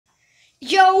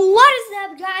Yo, what is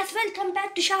up, guys? Welcome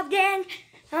back to Shop Gang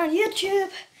on YouTube.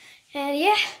 And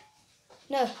yeah,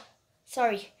 no,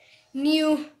 sorry,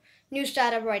 new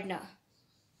startup right now.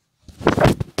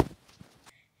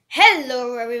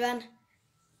 Hello, everyone.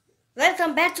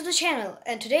 Welcome back to the channel.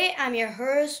 And today I'm your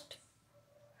host.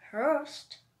 Oh,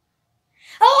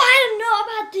 I don't know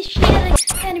about this sharing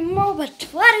anymore, but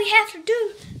what we have to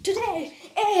do today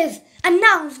is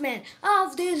announcement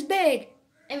of this big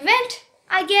event,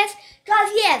 I guess.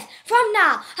 Cause yes, from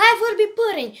now I will be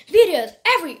putting videos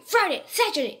every Friday,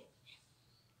 Saturday.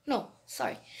 No,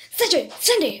 sorry, Saturday,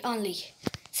 Sunday only.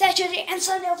 Saturday and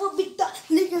Sunday will be the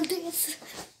legal days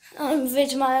on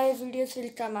which my videos will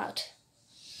come out.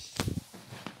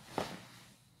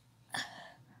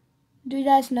 Do you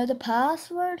guys know the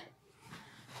password?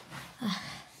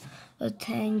 Oh,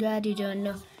 thank God you don't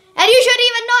know. And you should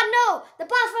even not know the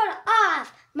password on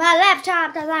my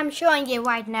laptop that I'm showing you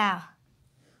right now.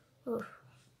 Ooh.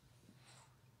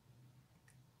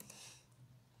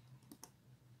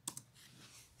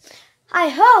 I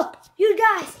hope you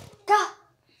guys got.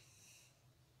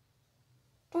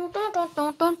 What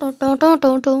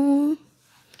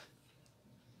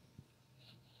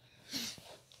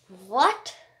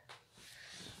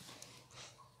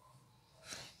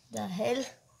the hell?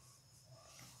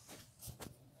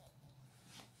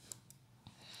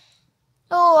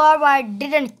 Oh, I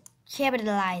didn't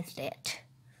capitalize it.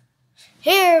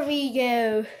 Here we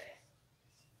go.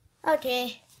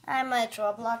 Okay, I'm at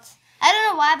Roblox. I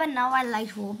don't know why, but now I like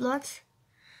Roblox.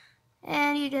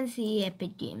 And you can see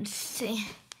Epic Games.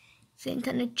 Same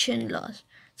connection loss.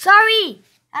 Sorry,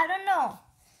 I don't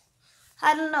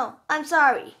know. I'm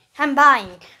sorry. I'm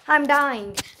dying. And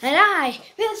I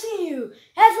will see you,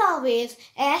 as always,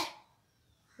 at...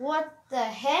 What the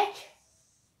heck?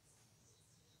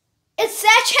 It's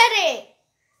Saturday!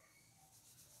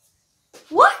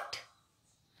 What?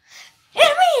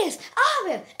 It means I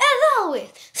will, as always,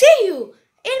 see you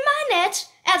in my next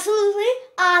absolutely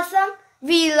awesome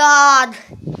vlog.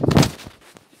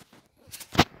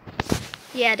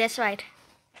 Yeah, that's right.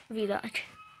 Vlog.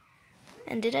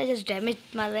 And did I just damage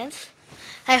my lens?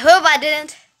 I hope I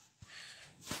didn't.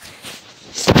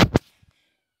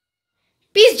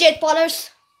 Peace, Jet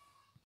Pollers.